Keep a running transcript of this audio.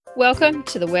Welcome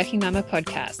to the Working Mama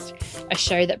podcast, a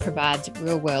show that provides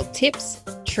real-world tips,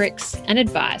 tricks, and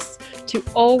advice to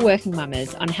all working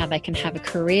mamas on how they can have a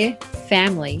career,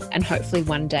 family, and hopefully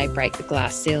one day break the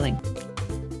glass ceiling.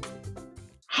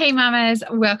 Hey mamas,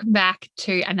 welcome back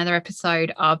to another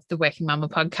episode of the Working Mama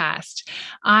podcast.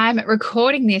 I'm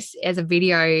recording this as a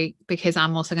video because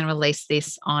I'm also going to release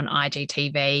this on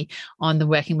IGTV on the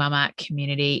Working Mama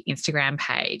community Instagram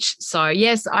page. So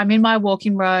yes, I'm in my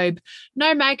walking robe,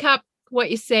 no makeup. What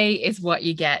you see is what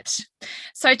you get.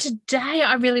 So today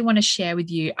I really want to share with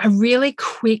you a really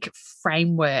quick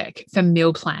framework for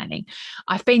meal planning.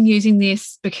 I've been using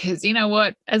this because, you know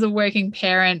what, as a working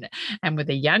parent and with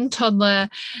a young toddler,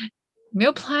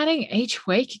 meal planning each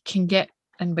week can get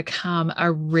and become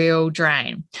a real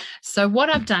drain. So what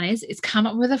I've done is come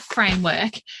up with a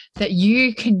framework that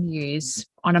you can use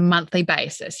on a monthly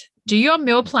basis. Do your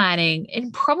meal planning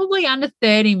in probably under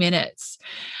 30 minutes.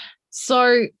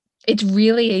 So it's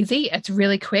really easy. It's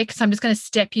really quick. So I'm just going to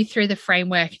step you through the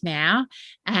framework now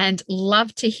and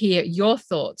love to hear your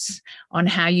thoughts on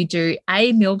how you do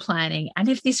a meal planning and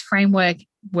if this framework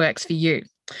works for you.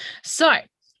 So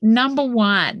number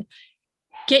one,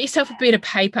 get yourself a bit of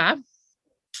paper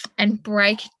and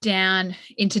break down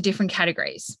into different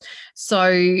categories. So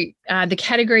the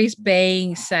categories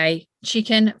being, say,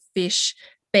 chicken, fish,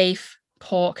 beef,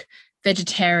 pork,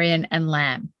 vegetarian, and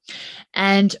lamb.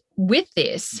 And with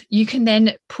this, you can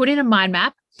then put in a mind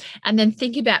map and then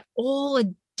think about all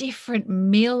the different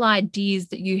meal ideas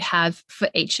that you have for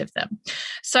each of them.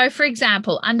 So for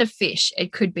example, under fish,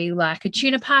 it could be like a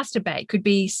tuna pasta bake, could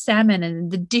be salmon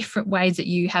and the different ways that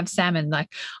you have salmon.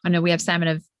 Like I know we have salmon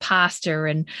of pasta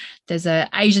and there's an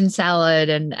Asian salad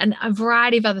and a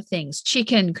variety of other things.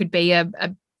 Chicken could be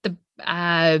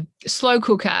a slow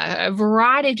cooker, a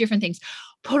variety of different things.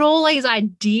 Put all these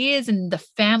ideas and the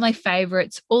family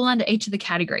favorites all under each of the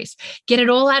categories. Get it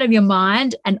all out of your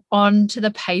mind and onto the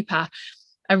paper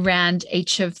around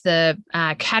each of the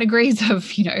categories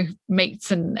of,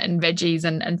 meats and veggies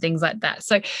and things like that.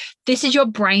 So this is your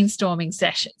brainstorming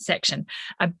section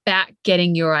about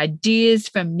getting your ideas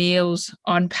for meals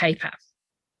on paper.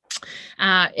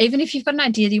 Even if you've got an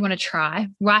idea that you want to try,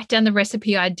 write down the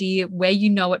recipe idea, where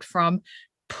you know it from,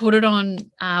 put it on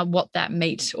what that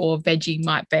meat or veggie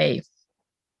might be.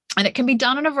 And it can be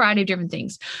done on a variety of different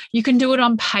things. You can do it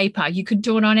on paper. You could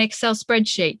do it on Excel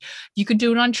spreadsheet. You could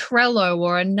do it on Trello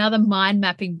or another mind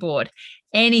mapping board,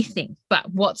 anything. But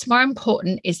what's more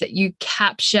important is that you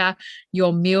capture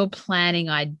your meal planning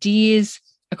ideas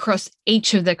across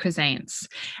each of the cuisines.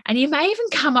 And you may even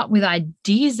come up with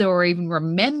ideas or even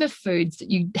remember foods that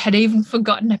you had even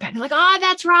forgotten about. You're like, oh,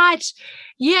 that's right.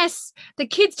 Yes, the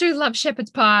kids do love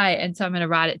shepherd's pie. And so I'm going to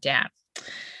write it down.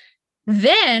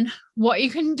 Then what you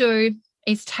can do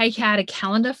is take out a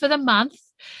calendar for the month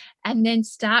and then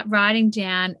start writing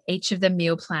down each of the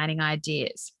meal planning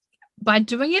ideas. By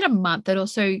doing it a month, it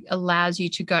also allows you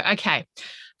to go, okay,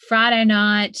 Friday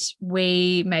night,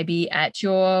 we may be at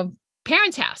your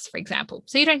parents' house, for example.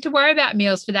 So you don't have to worry about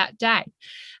meals for that day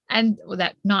or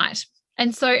that night.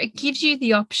 And so it gives you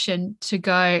the option to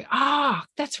go, oh,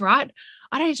 that's right.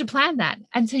 I don't need to plan that.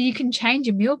 And so you can change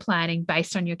your meal planning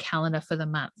based on your calendar for the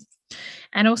month.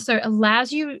 And also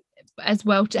allows you as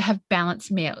well to have balanced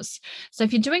meals. So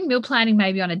if you're doing meal planning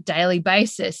maybe on a daily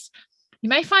basis, you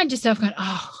may find yourself going,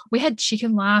 oh, we had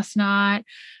chicken last night.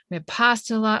 We had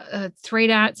pasta 3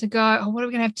 nights ago. Oh, what are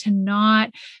we going to have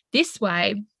tonight? This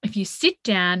way, if you sit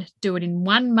down, do it in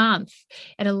 1 month,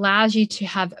 it allows you to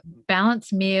have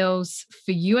balanced meals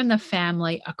for you and the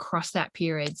family across that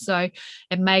period. So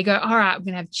it may go, all right, we're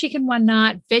going to have chicken one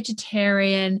night,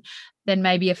 vegetarian, then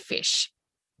maybe a fish.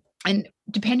 And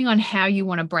depending on how you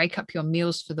want to break up your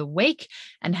meals for the week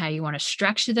and how you want to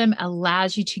structure them,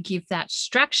 allows you to give that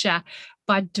structure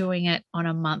by doing it on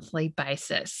a monthly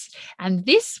basis. And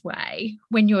this way,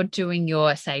 when you're doing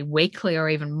your, say, weekly or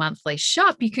even monthly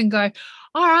shop, you can go,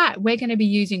 all right, we're going to be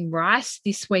using rice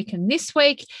this week and this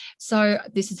week. So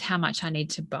this is how much I need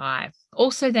to buy.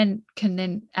 Also then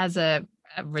can as a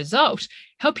result,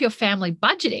 help your family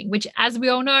budgeting, which, as we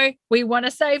all know, we want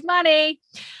to save money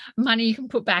you can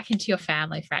put back into your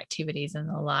family for activities and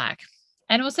the like.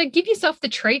 And also give yourself the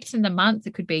treats in the month.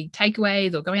 It could be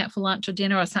takeaways or going out for lunch or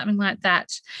dinner or something like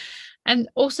that. And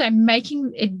also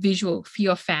making it visual for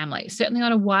your family, certainly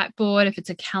on a whiteboard. If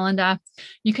it's a calendar,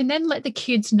 you can then let the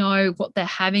kids know what they're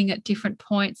having at different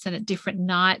points and at different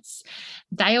nights.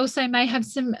 They also may have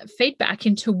some feedback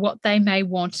into what they may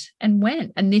want and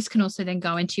when. And this can also then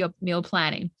go into your meal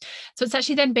planning. So it's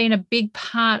actually then been a big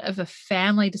part of a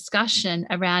family discussion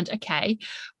around, okay,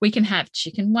 we can have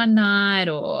chicken one night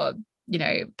or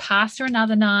pasta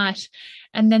another night.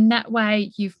 And then that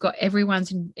way you've got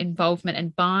everyone's involvement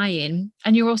and buy-in,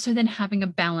 and you're also then having a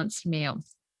balanced meal.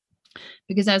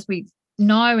 Because as we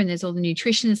know, and there's all the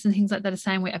nutritionists and things like that are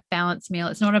saying, we're a balanced meal.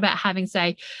 It's not about having,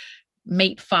 say,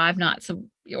 meat 5 nights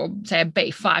or say a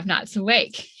beef 5 nights a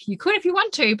week. You could if you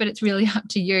want to, but it's really up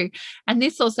to you. And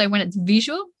this also, when it's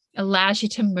visual, allows you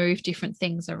to move different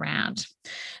things around.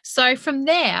 So from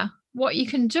there, what you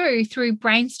can do through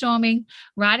brainstorming,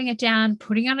 writing it down,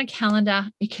 putting on a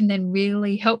calendar, it can then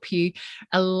really help you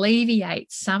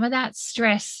alleviate some of that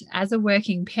stress as a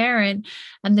working parent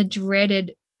and the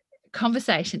dreaded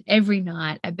conversation every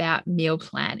night about meal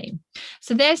planning.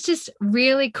 So there's just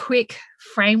really quick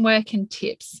framework and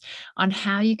tips on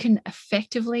how you can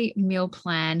effectively meal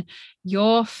plan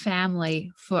your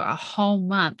family for a whole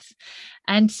month.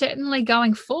 And certainly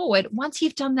going forward, once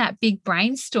you've done that big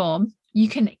brainstorm, you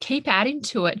can keep adding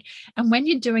to it. And when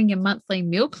you're doing your monthly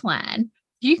meal plan,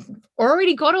 you've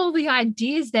already got all the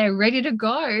ideas there ready to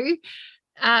go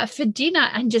for dinner,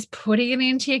 and just putting it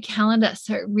into your calendar.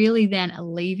 So it really then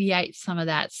alleviates some of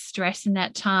that stress and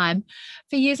that time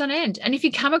for years on end. And if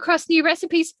you come across new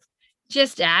recipes,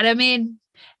 just add them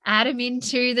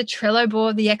into the Trello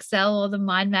board, the Excel, or the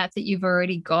mind map that you've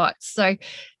already got. So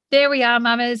there we are,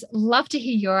 mamas. Love to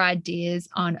hear your ideas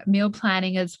on meal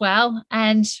planning as well.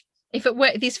 And if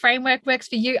this framework works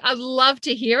for you, I'd love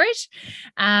to hear it.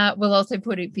 We'll also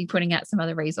be putting out some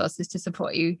other resources to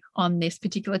support you on this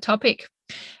particular topic.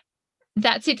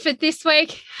 That's it for this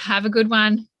week. Have a good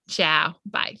one. Ciao.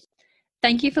 Bye.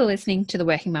 Thank you for listening to the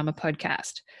Working Mama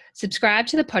podcast. Subscribe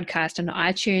to the podcast on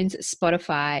iTunes,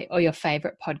 Spotify, or your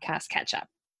favorite podcast catcher.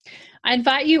 I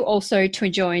invite you also to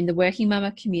join the Working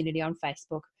Mama community on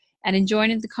Facebook and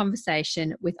join in the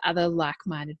conversation with other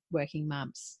like-minded working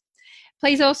mums.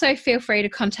 Please also feel free to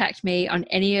contact me on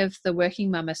any of the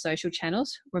Working Mama social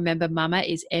channels. Remember, Mama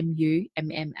is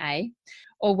MUMMA,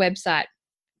 or website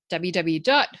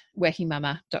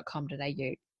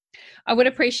www.workingmama.com.au. I would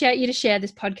appreciate you to share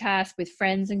this podcast with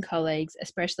friends and colleagues,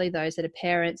 especially those that are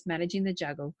parents managing the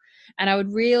juggle. And I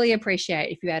would really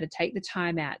appreciate if you had to take the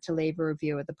time out to leave a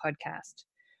review of the podcast.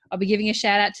 I'll be giving a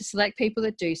shout out to select people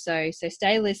that do so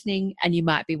stay listening and you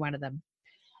might be one of them.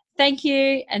 Thank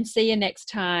you, and see you next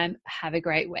time. Have a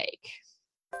great week.